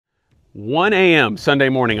1 a.m. Sunday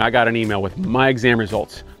morning, I got an email with my exam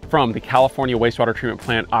results from the California Wastewater Treatment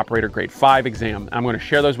Plant Operator Grade 5 exam. I'm going to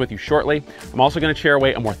share those with you shortly. I'm also going to share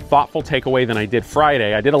away a more thoughtful takeaway than I did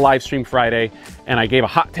Friday. I did a live stream Friday and I gave a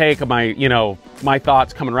hot take of my, my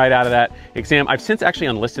thoughts coming right out of that exam. I've since actually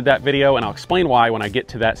unlisted that video and I'll explain why when I get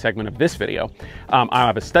to that segment of this video. I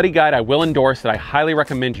have a study guide I will endorse that I highly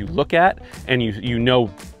recommend you look at and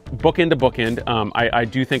bookend to bookend. I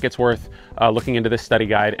do think it's worth looking into this study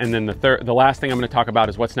guide. And then the last thing I'm going to talk about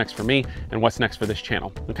is what's next for me and what's next for this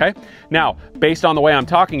channel. Okay. Now, based on the way I'm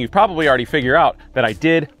talking, you've probably already figured out that I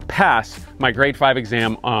did pass my grade 5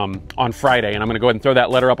 exam on Friday. And I'm going to go ahead and throw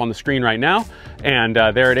that letter up on the screen right now. And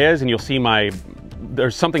there it is. And you'll see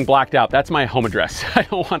there's something blacked out. That's my home address. I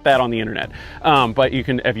don't want that on the internet. But you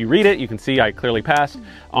can, if you read it, you can see I clearly passed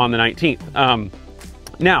on the 19th.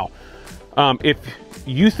 Now, if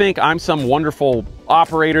you think I'm some wonderful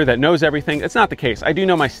operator that knows everything, it's not the case. I do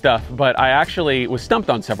know my stuff, but I actually was stumped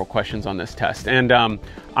on several questions on this test. And I'm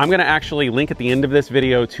gonna actually link at the end of this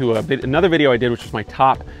video to another video I did, which was my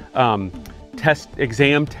top test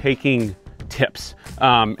exam taking tips.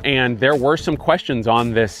 And there were some questions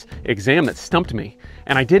on this exam that stumped me.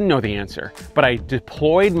 And I didn't know the answer, but I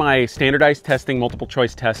deployed my standardized testing, multiple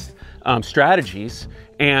choice test strategies.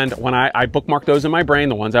 And when I bookmarked those in my brain,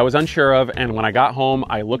 the ones I was unsure of, and when I got home,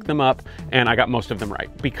 I looked them up and I got most of them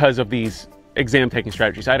right because of these exam taking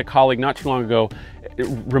strategies. I had a colleague not too long ago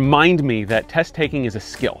remind me that test taking is a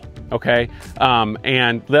skill, okay?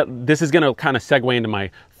 And this is gonna kind of segue into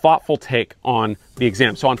my thoughtful take on the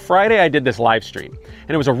exam. So on Friday, I did this live stream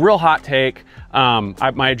and it was a real hot take.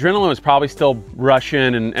 My adrenaline was probably still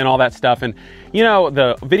rushing and all that stuff. And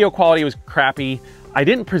the video quality was crappy. I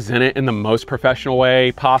didn't present it in the most professional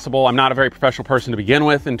way possible. I'm not a very professional person to begin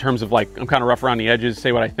with in terms of I'm kind of rough around the edges,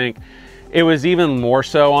 say what I think. It was even more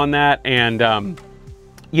so on that. And, I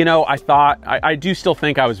do still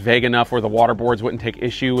think I was vague enough where the water boards wouldn't take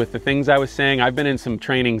issue with the things I was saying. I've been in some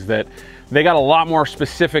trainings that they got a lot more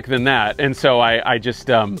specific than that. And so I just,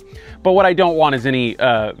 but what I don't want is any,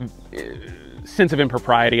 sense of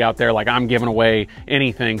impropriety out there, like I'm giving away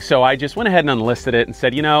anything. So I just went ahead and unlisted it and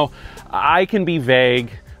said, I can be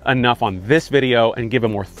vague enough on this video and give a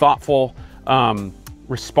more thoughtful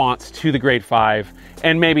response to the grade 5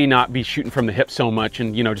 and maybe not be shooting from the hip so much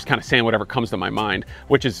and, just kind of saying whatever comes to my mind,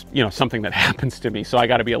 which is, something that happens to me. So I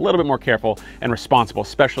got to be a little bit more careful and responsible,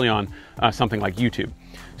 especially on something like YouTube.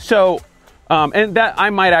 So, and that I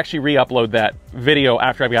might actually re-upload that video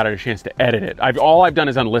after I've got a chance to edit it. All I've done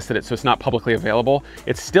is unlisted it, so it's not publicly available.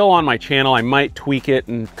 It's still on my channel. I might tweak it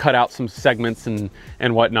and cut out some segments and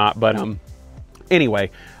whatnot. But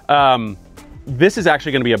anyway, this is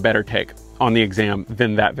actually going to be a better take on the exam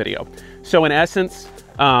than that video. So in essence,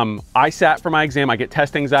 I sat for my exam. I get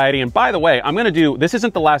test anxiety. And by the way, this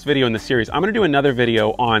isn't the last video in the series. I'm going to do another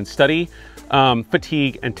video on study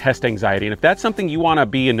fatigue and test anxiety. And if that's something you want to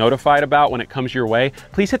be notified about when it comes your way,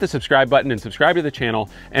 please hit the subscribe button and subscribe to the channel.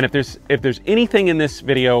 And if there's anything in this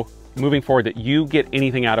video moving forward that you get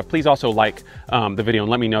anything out of, please also like the video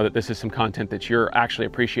and let me know that this is some content that you're actually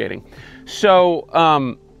appreciating.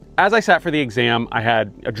 So as I sat for the exam, I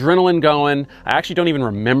had adrenaline going. I actually don't even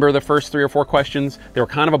remember the first 3 or 4 questions. They were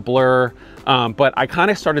kind of a blur, but I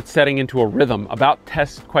kind of started setting into a rhythm about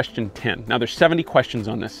test question 10. Now there's 70 questions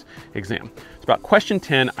on this exam. It's about question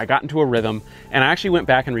 10, I got into a rhythm and I actually went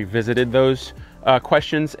back and revisited those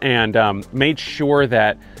questions and made sure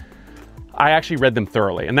that I actually read them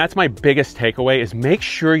thoroughly. And that's my biggest takeaway is make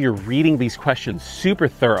sure you're reading these questions super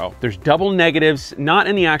thorough. There's double negatives, not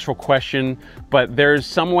in the actual question, but there's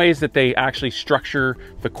some ways that they actually structure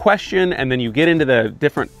the question and then you get into the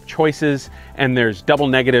different choices and there's double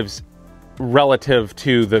negatives relative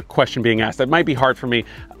to the question being asked. That might be hard for me.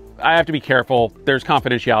 I have to be careful. There's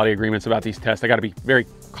confidentiality agreements about these tests. I got to be very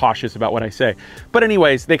cautious about what I say. But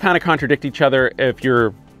anyways, they kind of contradict each other if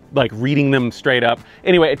you're reading them straight up.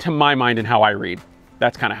 Anyway, to my mind and how I read,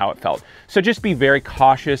 that's kind of how it felt. So just be very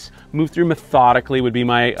cautious, move through methodically would be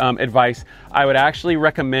my advice. I would actually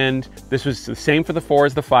recommend, this was the same for the 4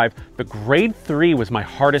 as the 5, the grade 3 was my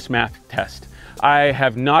hardest math test. I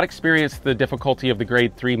have not experienced the difficulty of the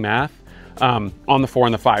grade 3 math on the 4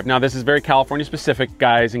 and the 5. Now this is very California specific,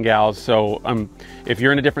 guys and gals, so if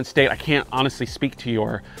you're in a different state, I can't honestly speak to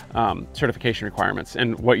your certification requirements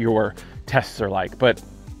and what your tests are like, but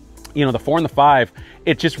the 4 and the 5,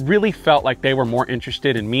 it just really felt like they were more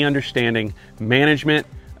interested in me understanding management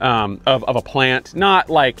of a plant, not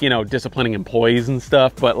disciplining employees and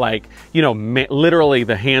stuff, but literally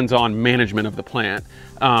the hands-on management of the plant,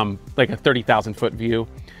 like a 30,000 foot view.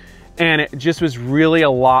 And it just was really a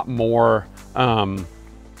lot more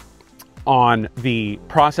on the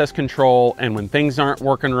process control and when things aren't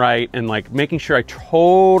working right, and like making sure I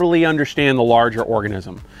totally understand the larger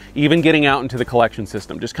organism, even getting out into the collection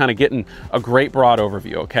system, just kind of getting a great broad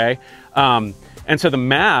overview, okay? And so the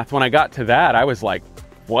math, when I got to that, I was like,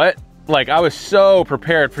 what? Like, I was so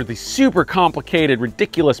prepared for these super complicated,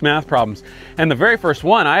 ridiculous math problems. And the very first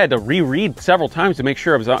one, I had to reread several times to make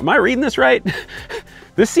sure I was, am I reading this right?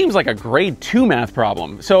 This seems like a grade 2 math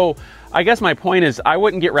problem. So I guess my point is, I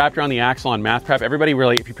wouldn't get wrapped around the axle on math prep. Everybody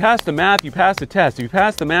really, if you pass the math, you pass the test. If you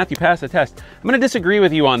pass the math, you pass the test. I'm gonna disagree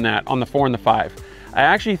with you on that, on the 4 and the 5. I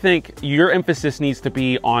actually think your emphasis needs to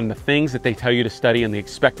be on the things that they tell you to study and the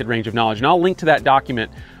expected range of knowledge. And I'll link to that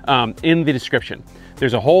document in the description.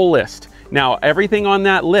 There's a whole list. Now, everything on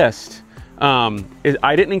that list,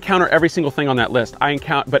 I didn't encounter every single thing on that list.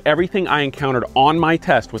 But everything I encountered on my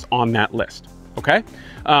test was on that list, okay?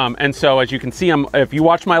 And so as you can see, if you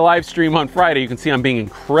watch my live stream on Friday, you can see I'm being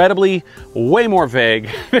incredibly way more vague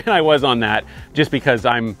than I was on that, just because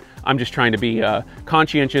I'm just trying to be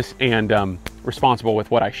conscientious and responsible with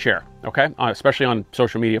what I share, okay? Especially on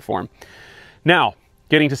social media forum. Now,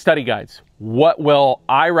 getting to study guides. What will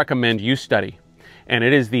I recommend you study? And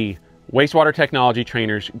it is the Wastewater Technology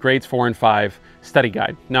Trainers Grades 4 and 5 Study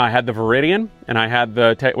Guide. Now, I had the Viridian and I had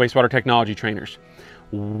the Wastewater Technology Trainers.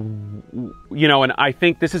 You know, and I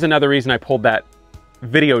think this is another reason I pulled that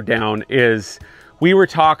video down, is we were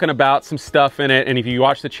talking about some stuff in it, and if you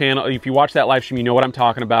watch the channel, if you watch that live stream, you know what I'm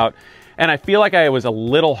talking about. And I feel like I was a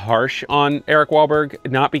little harsh on Eric Wahlberg,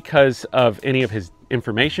 not because of any of his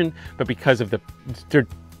information, but because of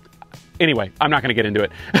anyway, I'm not gonna get into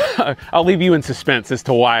it. I'll leave you in suspense as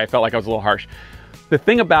to why I felt like I was a little harsh. The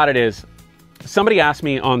thing about it is, somebody asked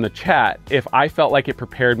me on the chat if I felt like it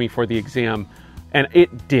prepared me for the exam, and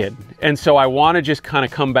it did. And so I wanna just kind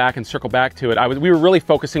of come back and circle back to it. We were really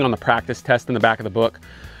focusing on the practice test in the back of the book,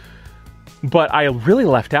 but I really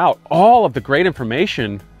left out all of the great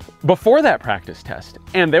information before that practice test.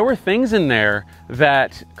 And there were things in there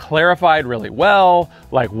that clarified really well,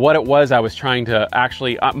 like what it was I was trying to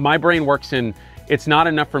actually, my brain works in, it's not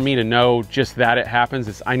enough for me to know just that it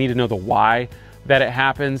happens, I need to know the why that it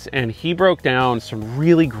happens. And he broke down some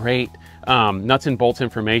really great nuts and bolts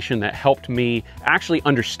information that helped me actually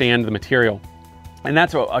understand the material. And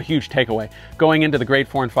that's a huge takeaway. Going into the grade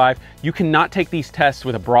 4 and 5, you cannot take these tests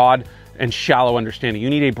with a broad and shallow understanding.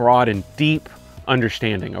 You need a broad and deep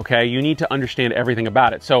understanding, okay? You need to understand everything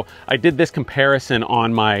about it. So I did this comparison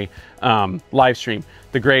on my live stream.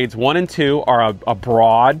 The grades 1 and 2 are a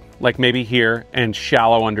broad, like maybe here, and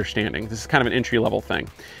shallow understanding. This is kind of an entry level thing.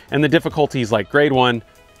 And the difficulties, like grade 1,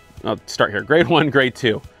 I'll start here, grade 1, grade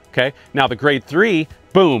 2, okay? Now the grade 3,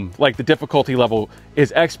 boom, like the difficulty level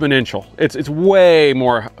is exponential. It's way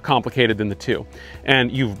more complicated than the 2.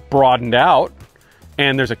 And you've broadened out,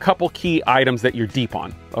 and there's a couple key items that you're deep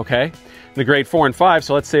on, okay? The grade 4 and 5,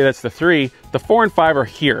 so let's say that's the 3, the 4 and 5 are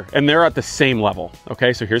here, and they're at the same level,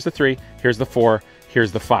 okay? So here's the 3, here's the 4,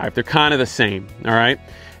 here's the 5. They're kind of the same, all right?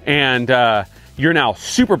 And you're now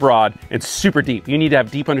super broad and super deep. You need to have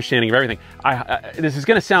deep understanding of everything. This is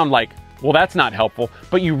gonna sound like, well, that's not helpful,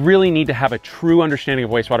 but you really need to have a true understanding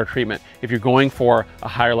of wastewater treatment if you're going for a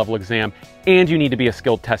higher level exam, and you need to be a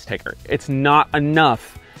skilled test taker. It's not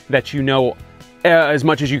enough that you know as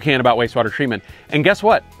much as you can about wastewater treatment. And guess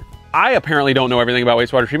what? I apparently don't know everything about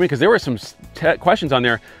wastewater treatment, because there were some questions on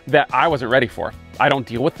there that I wasn't ready for. I don't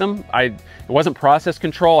deal with them. It wasn't process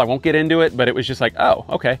control. I won't get into it, but it was just like, oh,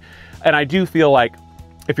 okay. And I do feel like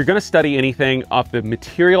if you're gonna study anything off the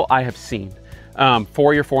material I have seen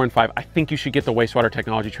for your 4 and 5, I think you should get the Wastewater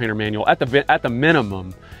Technology Trainer Manual at the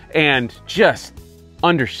minimum, and just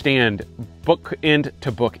understand book end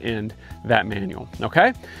to book end that manual,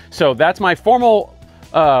 okay? So that's my formal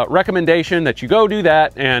recommendation, that you go do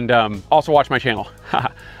that, and also watch my channel.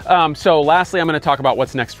 So lastly, I'm going to talk about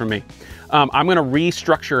what's next for me. I'm going to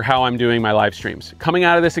restructure how I'm doing my live streams. Coming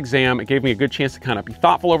out of this exam, it gave me a good chance to kind of be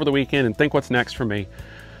thoughtful over the weekend and think what's next for me.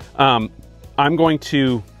 I'm going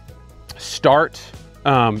to start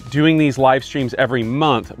doing these live streams every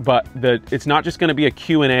month, but it's not just going to be a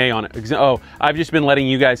Q&A on it. Oh, I've just been letting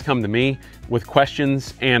you guys come to me with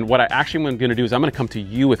questions, and what I actually am going to do is I'm going to come to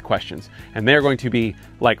you with questions, and they're going to be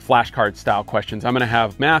like flashcard style questions. I'm going to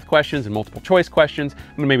have math questions and multiple choice questions.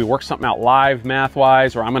 I'm going to maybe work something out live math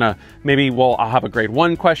wise, or I'm going to I'll have a grade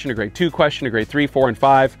 1 question, a grade 2 question, a grade 3, 4, and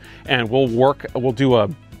 5, and we'll do a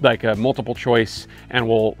multiple choice, and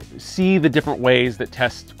we'll see the different ways that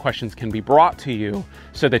test questions can be brought to you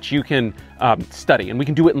so that you can study, and we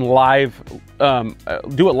can do it in live,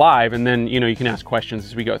 and then you can ask questions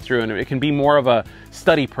as we go through, and it can be more of a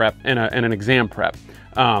study prep and an exam prep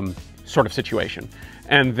sort of situation.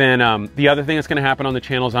 And then the other thing that's going to happen on the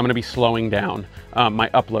channel is I'm going to be slowing down my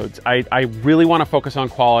uploads. I really want to focus on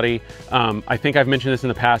quality. I think I've mentioned this in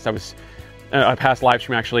the past. A past live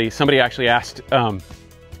stream actually, somebody actually asked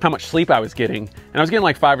how much sleep I was getting, and I was getting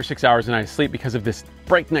like 5 or 6 hours a night of sleep because of this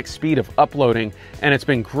breakneck speed of uploading, and it's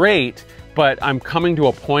been great, but I'm coming to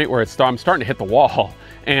a point where I'm starting to hit the wall,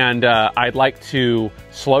 and I'd like to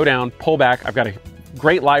slow down, pull back. I've got a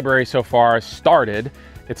great library so far started.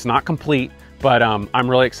 It's not complete, but I'm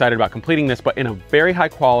really excited about completing this, but in a very high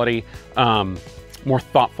quality, more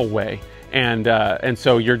thoughtful way, and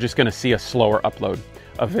so you're just gonna see a slower upload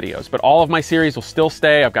of videos. But all of my series will still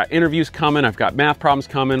stay. I've got interviews coming, I've got math problems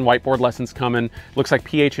coming, whiteboard lessons coming. Looks like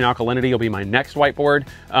pH and alkalinity will be my next whiteboard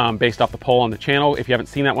based off the poll on the channel. If you haven't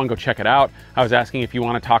seen that one, go check it out. I was asking if you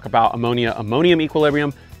want to talk about ammonia-ammonium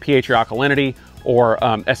equilibrium, pH or alkalinity, or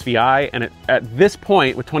SVI, and at this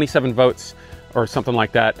point, with 27 votes or something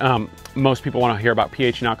like that, most people want to hear about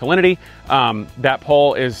pH and alkalinity. That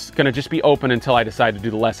poll is going to just be open until I decide to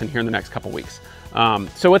do the lesson here in the next couple weeks.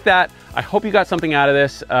 So with that, I hope you got something out of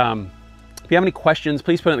this. If you have any questions,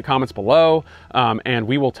 please put it in the comments below, and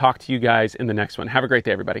we will talk to you guys in the next one. Have a great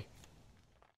day, everybody.